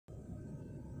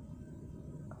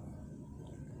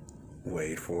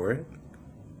Wait for it.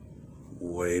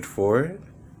 Wait for it.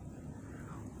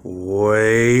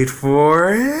 Wait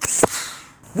for it.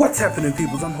 What's happening,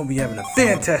 peoples? I'm hoping you're having a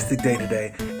fantastic day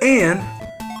today. And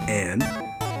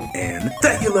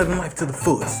that you're living life to the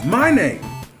fullest. My name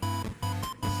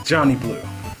is Johnni Blu.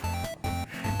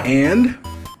 And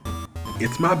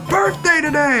it's my birthday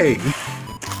today.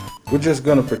 We're just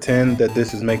gonna pretend that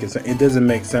this is making sense. It doesn't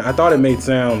make sense. I thought it made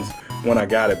sounds when I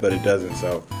got it, but it doesn't,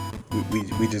 so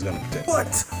we just gonna pretend.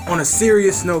 But on a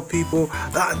serious note, people,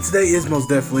 today is most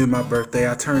definitely my birthday.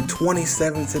 I turned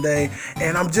 27 today,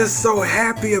 and I'm just so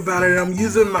happy about it. I'm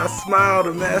using my smile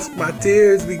to mask my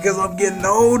tears because I'm getting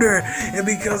older and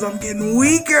because I'm getting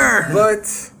weaker.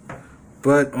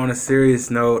 But on a serious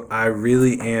note, I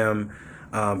really am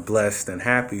blessed and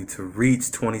happy to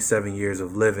reach 27 years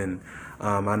of living.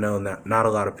 I know not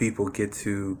a lot of people get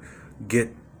to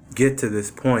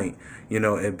this point, you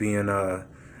know, at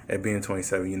being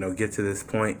 27, you know, get to this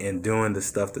point and doing the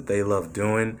stuff that they love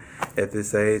doing at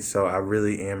this age. So I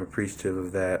really am appreciative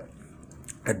of that.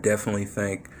 I definitely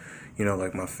thank, you know,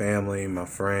 like my family, my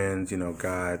friends, you know,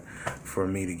 God, for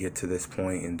me to get to this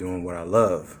point and doing what I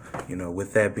love. You know,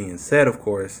 with that being said, of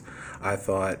course, I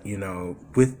thought,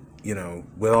 with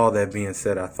all that being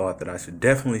said, I thought that I should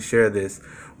definitely share this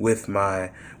with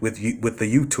the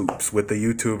YouTube's, with the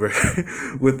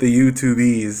YouTuber, with the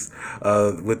YouTubies,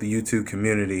 with the YouTube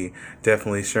community.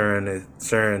 Definitely sharing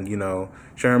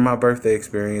my birthday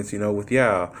experience, you know, with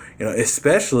y'all. You know,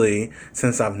 especially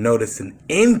since I've noticed an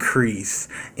increase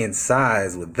in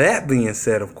size. With that being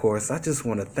said, of course, I just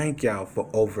want to thank y'all for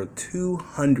over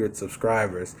 200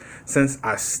 subscribers since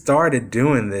I started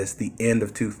doing this the end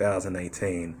of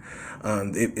 2018.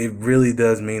 It really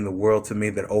does mean the world to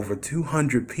me that over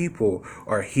 200 people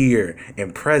are here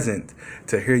and present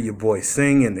to hear your boy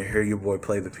sing and to hear your boy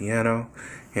play the piano.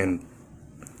 And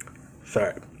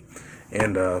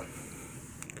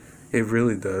it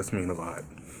really does mean a lot.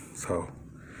 So,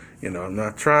 you know, I'm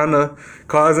not trying to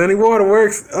cause any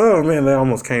waterworks. Oh man, that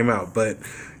almost came out. But,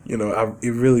 you know, it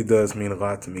really does mean a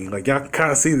lot to me. Like, y'all can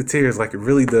kind of see the tears. Like, it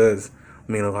really does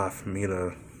mean a lot for me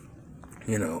to,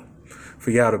 you know, for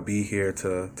y'all to be here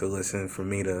to listen, for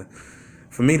me to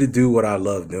do what I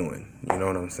love doing. You know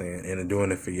what I'm saying? And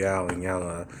doing it for y'all, and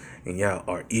y'all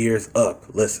are ears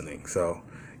up listening. So,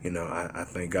 you know, I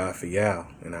thank God for y'all,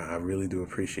 and I really do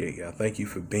appreciate y'all. Thank you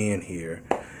for being here,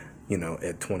 you know,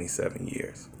 at 27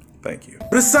 years. Thank you.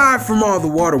 But aside from all the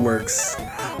waterworks,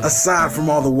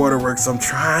 I'm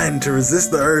trying to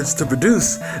resist the urge to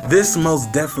produce. This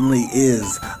most definitely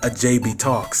is a JB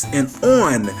Talks. And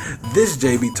on this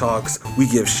JB Talks, we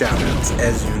give shout outs,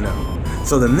 as you know.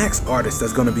 So the next artist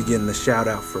that's going to be getting the shout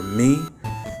out from me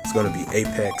is going to be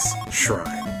Apex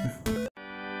Shrine.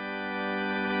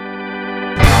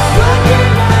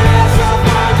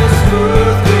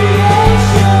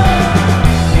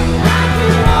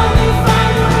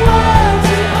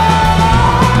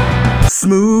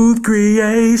 Smooth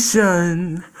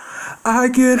creation, I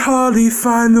can hardly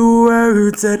find the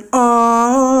words at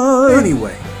all.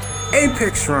 Anyway,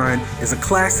 Apex Shrine is a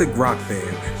classic rock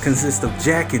band, consists of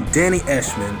Jack and Danny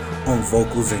Eshman on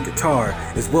vocals and guitar,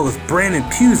 as well as Brandon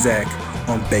Puzak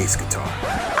on bass guitar.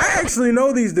 I actually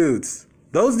know these dudes.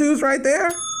 Those dudes right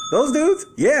there, those dudes,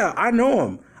 yeah, I know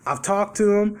them. I've talked to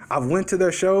them, I've went to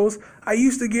their shows. I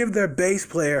used to give their bass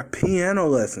player piano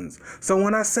lessons. So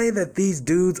when I say that these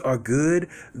dudes are good,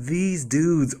 these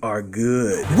dudes are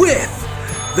good. With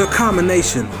the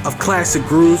combination of classic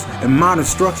grooves and modern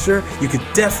structure, you could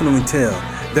definitely tell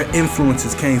their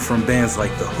influences came from bands like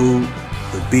The Who,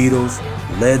 The Beatles,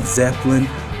 Led Zeppelin,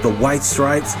 The White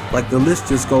Stripes, like the list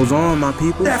just goes on, my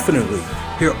people. Definitely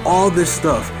hear all this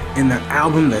stuff in their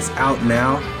album that's out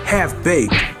now, Half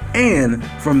Baked, and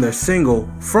from their single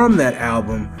from that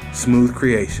album, Smooth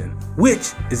Creation,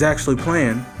 which is actually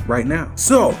playing right now.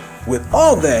 So, with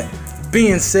all that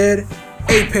being said,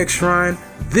 Apex Shrine,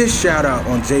 this shout out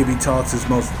on JB Talks is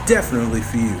most definitely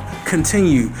for you.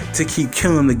 Continue to keep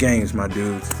killing the games, my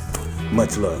dudes.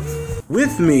 Much love.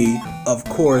 With me, of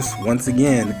course, once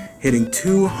again, hitting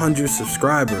 200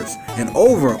 subscribers and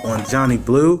over on Johnni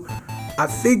Blu, I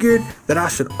figured that I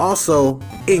should also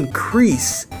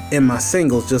increase in my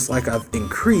singles just like I've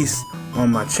increased on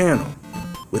my channel.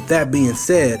 With that being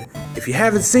said, if you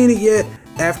haven't seen it yet,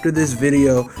 after this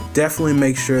video, definitely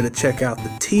make sure to check out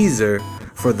the teaser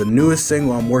for the newest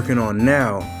single I'm working on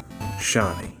now,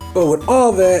 Shawnee. But with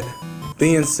all that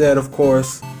being said, of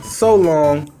course, so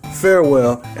long,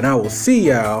 farewell, and I will see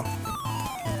y'all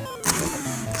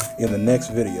in the next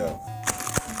video.